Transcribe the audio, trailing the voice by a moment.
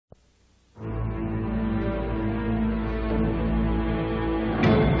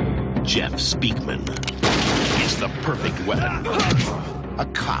Jeff Speakman is the perfect weapon. A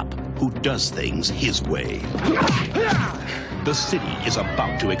cop who does things his way. The city is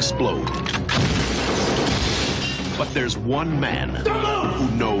about to explode. But there's one man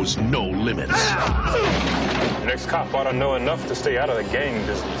who knows no limits. The next cop ought to know enough to stay out of the gang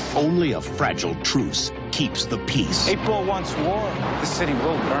business. Only a fragile truce keeps the peace. April wants war. The city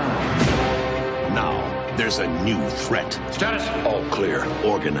will burn. Now, there's a new threat. Status. All clear.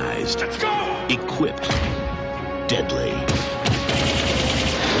 Organized. Let's go! Equipped. Deadly.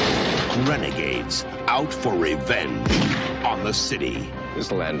 Renegades out for revenge on the city.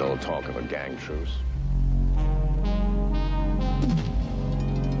 This'll end all talk of a gang truce.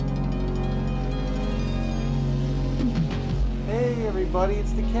 Hey everybody,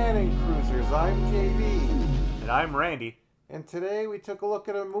 it's the Cannon Cruisers. I'm JB. And I'm Randy. And today we took a look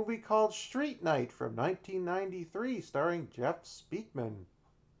at a movie called Street Night from 1993, starring Jeff Speakman.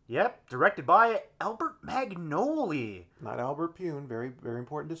 Yep, directed by Albert Magnoli. Not Albert Pune, very, very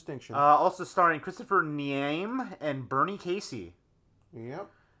important distinction. Also starring Christopher Niame and Bernie Casey. Yep.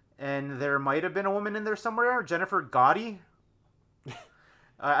 And there might have been a woman in there somewhere, Jennifer Gotti.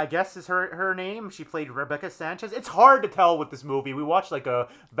 I guess is her name. She played Rebecca Sanchez. It's hard to tell with this movie. We watched like a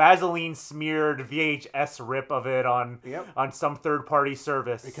Vaseline-smeared VHS rip of it on some third-party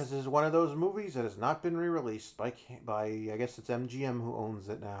service. Because it's one of those movies that has not been re-released by I guess it's MGM who owns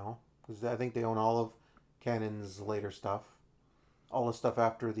it now. Because I think they own all of Cannon's later stuff. All the stuff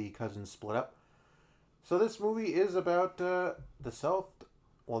after the cousins split up. So this movie is about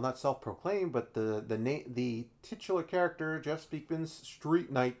not self-proclaimed, but the titular character, Jeff Speakman's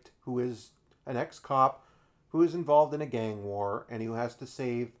Street Knight, who is an ex-cop who is involved in a gang war and who has to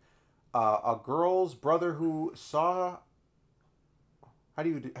save a girl's brother who saw. How do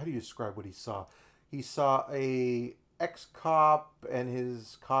you describe what he saw? He saw a ex-cop and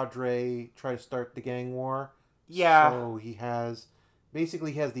his cadre try to start the gang war. Yeah. So he has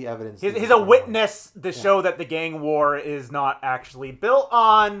the evidence. He's a witness to show that the gang war is not actually built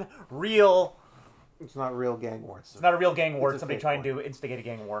on real. It's not real gang war. It's not a real gang war. It's somebody trying to instigate a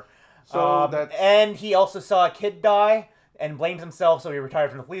gang war. So and he also saw a kid die and blames himself, so he retired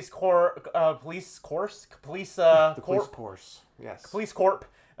from the police corps. Police corps. Yes. Police corp.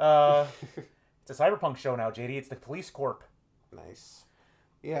 It's a cyberpunk show now, JD. It's the police corp. Nice.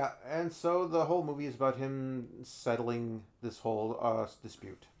 Yeah, and so the whole movie is about him settling this whole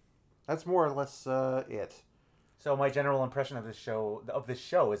dispute. That's more or less it. So my general impression of this show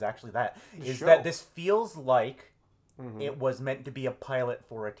is actually that this feels like it was meant to be a pilot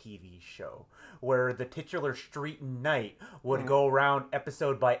for a TV show, where the titular Street Knight would go around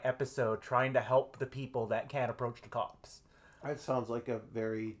episode by episode trying to help the people that can't approach the cops. That sounds like a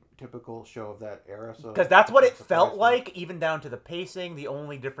very typical show of that era. Because that's what it felt like, even down to the pacing. The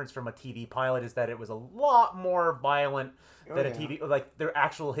only difference from a TV pilot is that it was a lot more violent than a TV. Like, their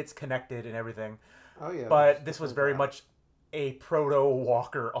actual hits connected and everything. Oh, yeah. But this was very much a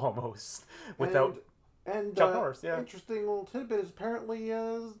proto-Walker almost, without Chuck Norris. Yeah. Interesting little tidbit is apparently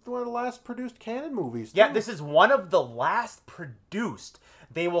one of the last produced Cannon movies, too. Yeah, this is one of the last produced.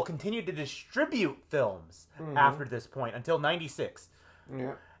 They will continue to distribute films after this point until 96.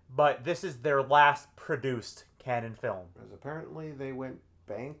 Yeah. But this is their last produced Cannon film. Because apparently they went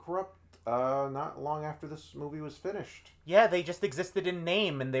bankrupt not long after this movie was finished. Yeah, they just existed in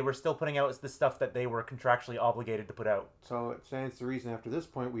name, and they were still putting out the stuff that they were contractually obligated to put out. So it stands to reason after this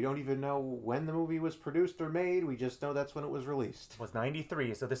point, we don't even know when the movie was produced or made. We just know that's when it was released. It was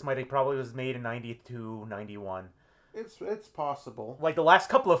 93, so this probably was made in 92, 91. It's possible. Like the last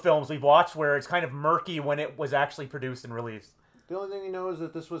couple of films we've watched where it's kind of murky when it was actually produced and released. The only thing you know is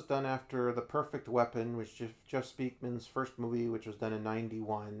that this was done after The Perfect Weapon, which is Jeff Speakman's first movie, which was done in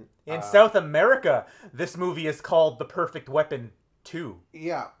 91. In South America, this movie is called The Perfect Weapon 2.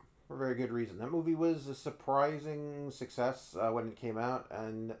 Yeah, for very good reason. That movie was a surprising success when it came out,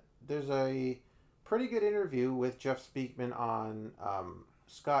 and there's a pretty good interview with Jeff Speakman on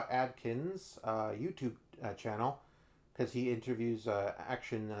Scott Adkins' YouTube channel, because he interviews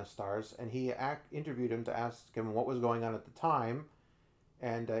action stars, and he interviewed him to ask him what was going on at the time,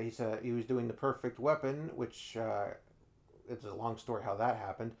 and he said he was doing The Perfect Weapon, which it's a long story how that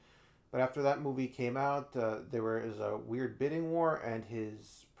happened, but after that movie came out, there was a weird bidding war, and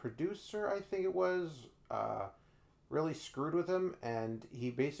his producer, I think it was, really screwed with him, and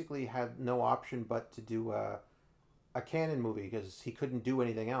he basically had no option but to do a Cannon movie, because he couldn't do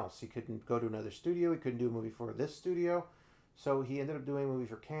anything else. He couldn't go to another studio. He couldn't do a movie for this studio. So he ended up doing a movie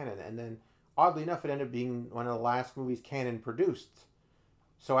for Cannon. And then, oddly enough, it ended up being one of the last movies Cannon produced.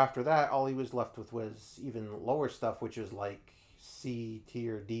 So after that, all he was left with was even lower stuff, which was like C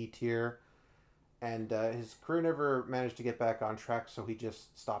tier, D tier. And his career never managed to get back on track, so he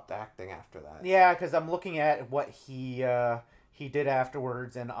just stopped acting after that. Yeah, because I'm looking at what he did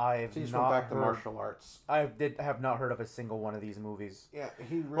afterwards, and I've So he's not went back to heard, martial arts. have not heard of a single one of these movies. Yeah,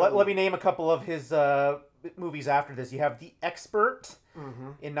 he really... Let me name a couple of his movies after this. You have The Expert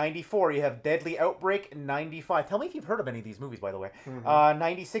in 94. You have Deadly Outbreak in 95. Tell me if you've heard of any of these movies, by the way.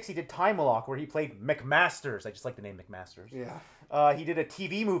 96, he did Time Lock, where he played McMasters. I just like the name McMasters. Yeah. He did a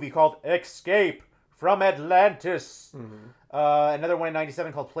TV movie called Escape from Atlantis. Another one in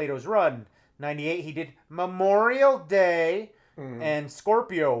 97 called Plato's Run. 98, he did Memorial Day and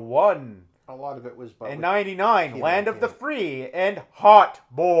Scorpio 1. A lot of it was... And 99, Land of the Free and Hot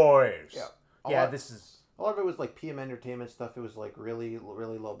Boys. Yeah. This is... A lot of it was like PM Entertainment stuff. It was like really,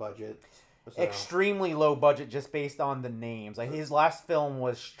 really low budget. So... Extremely low budget just based on the names. Like his last film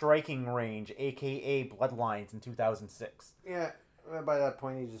was Striking Range, aka Bloodlines, in 2006. Yeah, by that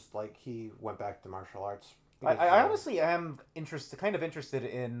point, he went back to martial arts. I honestly am kind of interested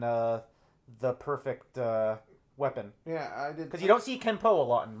in The Perfect Weapon. Yeah, I did. Because you don't see Kenpo a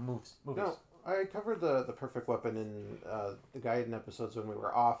lot in movies. No, I covered the Perfect Weapon in the Gaiden episodes when we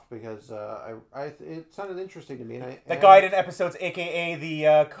were off because it sounded interesting to me. The Gaiden episodes, aka the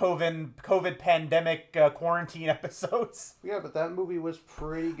COVID pandemic quarantine episodes. Yeah, but that movie was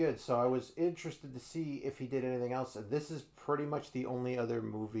pretty good, so I was interested to see if he did anything else. And this is pretty much the only other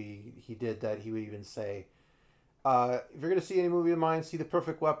movie he did that he would even say, if you're going to see any movie of mine, see The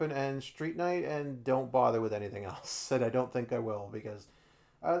Perfect Weapon and Street Night, and don't bother with anything else. And I don't think I will, because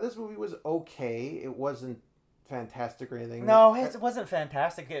this movie was okay. It wasn't fantastic or anything. No, it wasn't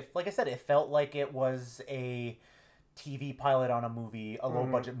fantastic. Like I said, it felt like it was a TV pilot on a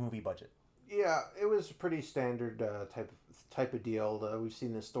low-budget movie budget. Yeah, it was a pretty standard type of deal. We've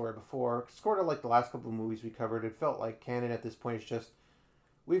seen this story before. Sort of like the last couple of movies we covered. It felt like canon at this point is just,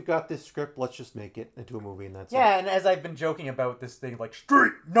 we've got this script, let's just make it into a movie, and that's it. Yeah, and as I've been joking about this thing, like,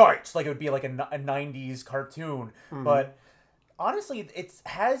 Street Nights, like it would be like a 90s cartoon. But honestly, it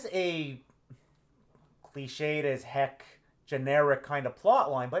has a cliched as heck, generic kind of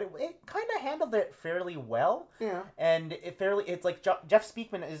plot line, but it kind of handled it fairly well. Yeah. And it's like Jeff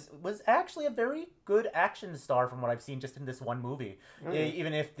Speakman was actually a very good action star from what I've seen just in this one movie. Oh, yeah.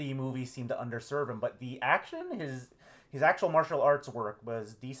 Even if the movie seemed to underserve him. But the action, his actual martial arts work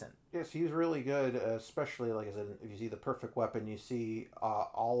was decent. Yes, he's really good, especially, like I said, if you see The Perfect Weapon, you see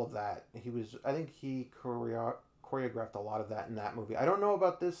all of that. I think he choreographed a lot of that in that movie. I don't know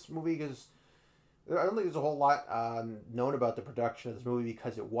about this movie because I don't think there's a whole lot known about the production of this movie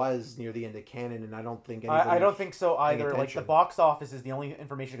because it was near the end of canon, and I don't think I don't think so either. Like, the box office is the only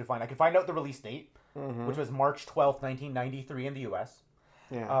information I could find. I could find out the release date, which was March 12th, 1993 in the U.S.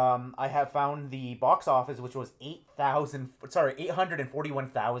 Yeah. I have found the box office, which was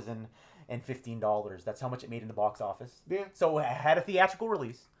 $841,015. That's how much it made in the box office. Yeah. So it had a theatrical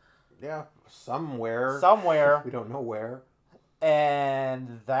release. Yeah, somewhere. Somewhere. We don't know where.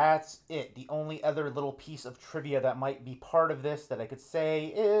 And that's it. The only other little piece of trivia that might be part of this that I could say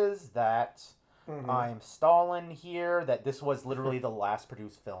is that I'm stalling here, that this was literally the last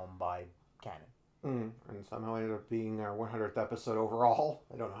produced film by Canon. And somehow ended up being our 100th episode overall.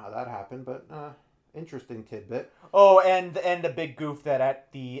 I don't know how that happened, but interesting tidbit. Oh, and a big goof that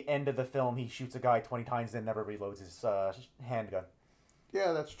at the end of the film he shoots a guy 20 times and never reloads his handgun.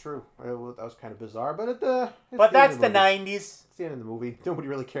 Yeah, that's true. That was kind of bizarre, but but that's the 90s. It's the end of the movie. Nobody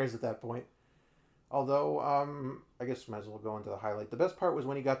really cares at that point. Although, I guess we might as well go into the highlight. The best part was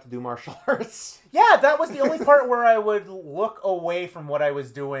when he got to do martial arts. Yeah, that was the only part where I would look away from what I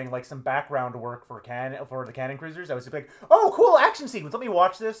was doing, like some background work for the Cannon Cruisers. I was just like, oh, cool action sequence. Let me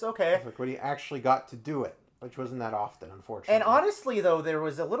watch this. Okay. Like when he actually got to do it, which wasn't that often, unfortunately. And honestly, though, there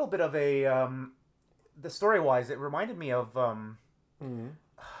was a little bit of a, the story-wise, it reminded me of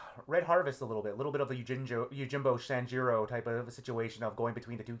Red Harvest a little bit of the Yojimbo Sanjiro type of a situation of going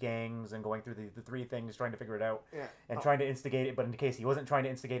between the two gangs and going through the three things, trying to figure it out, and trying to instigate it. But in the case he wasn't trying to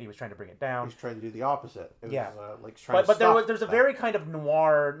instigate, he was trying to bring it down. He was trying to do the opposite. It was, like trying but there's a very kind of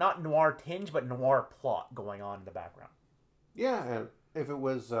not noir tinge, but noir plot going on in the background. Yeah, and if it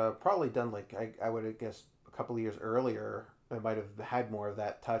was probably done like I would have guessed a couple of years earlier, it might have had more of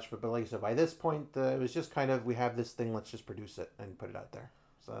that touch. But like I said, by this point, it was just kind of, we have this thing, let's just produce it and put it out there.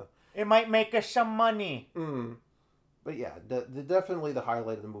 So it might make us some money. But yeah, definitely the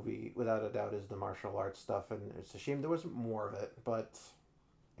highlight of the movie, without a doubt, is the martial arts stuff, and it's a shame there wasn't more of it. But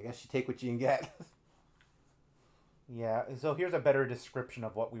I guess you take what you can get. Yeah. So here's a better description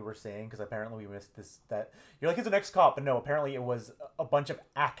of what we were saying, because apparently we missed this. That you're like, it's an ex-cop, but no, apparently it was a bunch of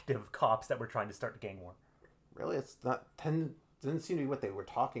active cops that were trying to start the gang war. Really, it's not Didn't seem to be what they were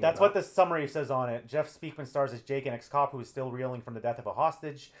talking That's about. what the summary says on it. Jeff Speakman stars as Jake, an ex-cop who is still reeling from the death of a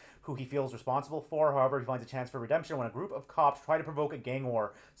hostage who he feels responsible for. However, he finds a chance for redemption when a group of cops try to provoke a gang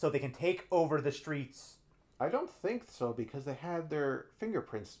war so they can take over the streets. I don't think so, because they had their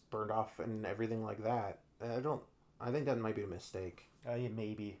fingerprints burned off and everything like that. I think that might be a mistake. Yeah,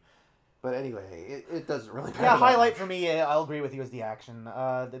 maybe. But anyway, it doesn't really matter. Yeah, highlight for me, I'll agree with you, is the action.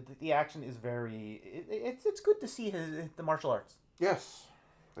 The action is very... It's good to see the martial arts. Yes,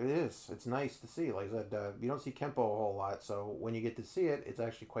 it is. It's nice to see. Like I said, you don't see Kempo a whole lot, so when you get to see it, it's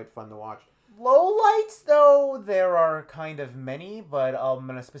actually quite fun to watch. Lowlights, though, there are kind of many, but I'm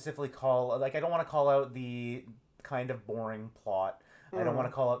going to specifically call... Like, I don't want to call out the kind of boring plot. I don't want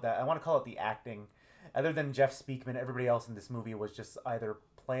to call out that. I want to call out the acting. Other than Jeff Speakman, everybody else in this movie was just either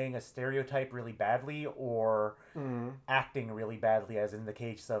playing a stereotype really badly or acting really badly, as in the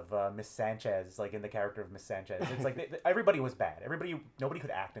case of Miss Sanchez, like in the character of Miss Sanchez. It's like everybody was bad. Nobody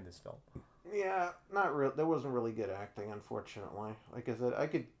could act in this film. Yeah, not real. There wasn't really good acting, unfortunately. Like I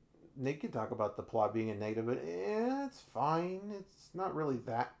said, Nick could talk about the plot being a negative, but it's fine. It's not really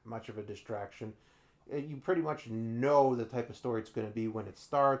that much of a distraction. You pretty much know the type of story it's going to be when it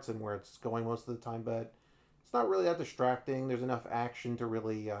starts and where it's going most of the time, but it's not really that distracting. There's enough action to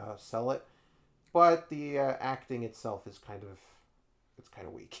really sell it, but the acting itself is kind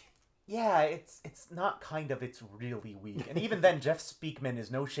of weak. Yeah, it's not kind of, it's really weak. And even then, Jeff Speakman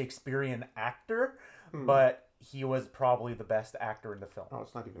is no Shakespearean actor, but he was probably the best actor in the film. Oh,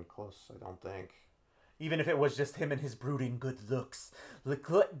 it's not even close, I don't think. Even if it was just him and his brooding good looks,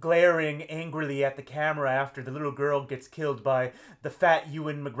 glaring angrily at the camera after the little girl gets killed by the fat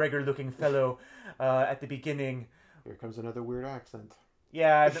Ewan McGregor-looking fellow at the beginning. Here comes another weird accent.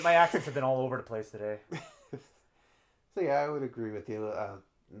 Yeah, my accents have been all over the place today. So yeah, I would agree with you.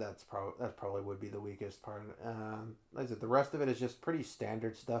 That probably would be the weakest part. Like I said, the rest of it is just pretty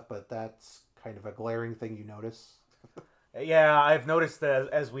standard stuff, but that's kind of a glaring thing you notice. Yeah, I've noticed that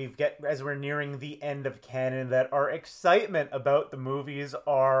as we're nearing the end of canon, that our excitement about the movies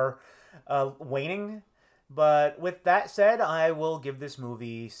are waning. But with that said, I will give this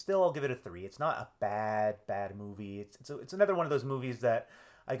movie, I'll give it a 3. It's not a bad movie. It's another one of those movies that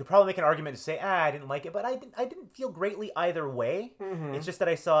I could probably make an argument to say, I didn't like it, but I didn't feel greatly either way. Mm-hmm. It's just that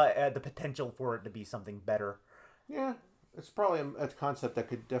I saw the potential for it to be something better. Yeah. It's probably a concept that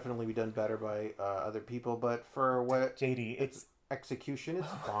could definitely be done better by other people, but for what JD, it's execution, it's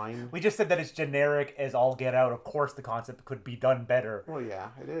fine. We just said that it's generic as all get out. Of course, the concept could be done better. Well,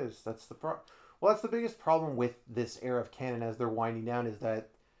 yeah, it is. That's the biggest problem with this era of canon as they're winding down is that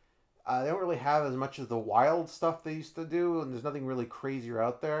they don't really have as much of the wild stuff they used to do, and there's nothing really crazier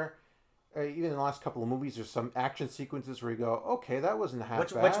out there. Even in the last couple of movies, there's some action sequences where you go, okay, that wasn't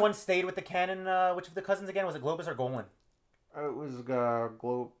half bad. Which one stayed with the canon? Which of the cousins again? Was it Globus or Golan? It was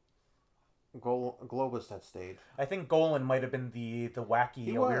Globus that stayed. I think Golan might have been the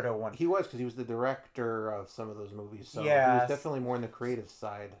wacky weirdo one. He was, because he was the director of some of those movies. So yeah, he was definitely more on the creative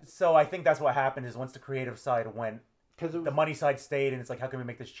side. So I think that's what happened is once the creative side went, the money side stayed, and it's like, how can we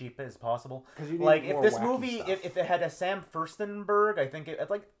make this cheap as possible? Like, if this movie, if it had a Sam Furstenberg, I think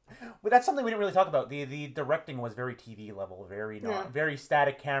that's something we didn't really talk about. The directing was very TV level, very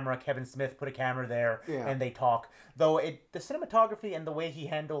static camera. Kevin Smith put a camera there, and they talk. Though the cinematography and the way he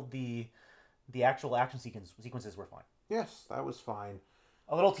handled the actual action sequences were fine. Yes, that was fine.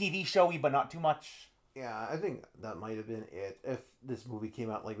 A little TV showy, but not too much. Yeah, I think that might have been it. If this movie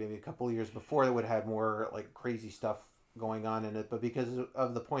came out like maybe a couple of years before, it would have had more like crazy stuff going on in it. But because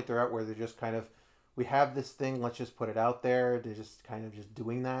of the point they're at where they're just kind of, we have this thing, let's just put it out there. They're just kind of just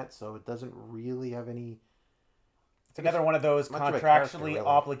doing that. So it doesn't really have any... It's another one of those contractually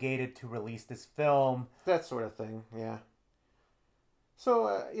obligated to release this film. That sort of thing, yeah.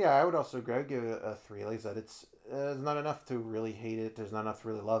 So, yeah, I would also agree. I'd give it a 3. Like I said, it's not enough to really hate it. There's not enough to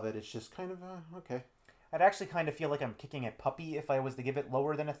really love it. It's just kind of, okay. I'd actually kind of feel like I'm kicking a puppy if I was to give it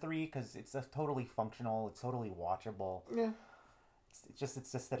lower than a 3, because it's totally functional. It's totally watchable. Yeah. It's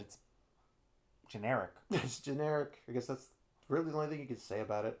just that it's generic. It's generic. I guess that's really the only thing you could say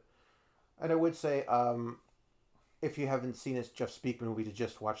about it. And I would say, if you haven't seen this Jeff Speakman movie, to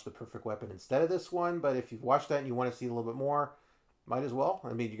just watch The Perfect Weapon instead of this one. But if you've watched that and you want to see a little bit more, might as well.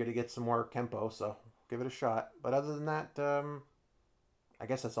 I mean, you're going to get some more Kempo, so give it a shot. But other than that, I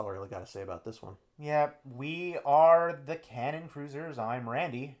guess that's all I really got to say about this one. Yeah, we are the Cannon Cruisers. I'm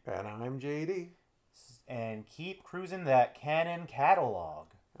Randy. And I'm JD. And keep cruising that Cannon catalog.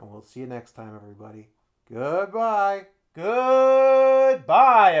 And we'll see you next time, everybody. Goodbye.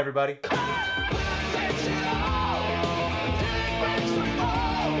 Goodbye, everybody.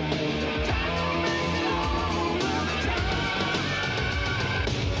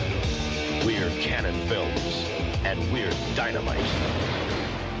 and we're dynamite.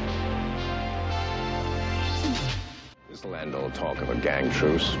 This land all talk of a gang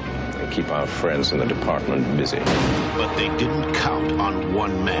truce and keep our friends in the department busy. But they didn't count on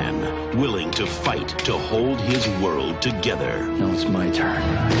one man willing to fight to hold his world together. Now it's my turn.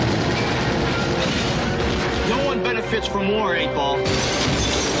 No one benefits from war, 8-Ball.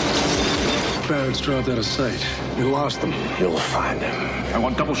 Barrett's dropped out of sight. We lost them. You'll find them. I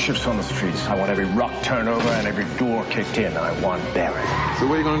want double shifts on the streets. I want every rock turned over and every door kicked in. I want Barrett. So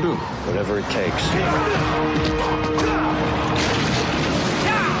what are you gonna do? Whatever it takes.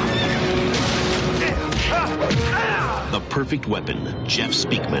 The perfect weapon, Jeff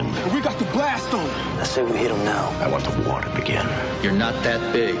Speakman. We got the blast on. I say we hit him now. I want the war to begin. You're not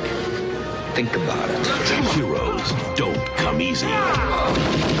that big. Think about it. Heroes don't come easy.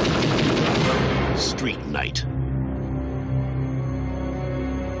 Street Night.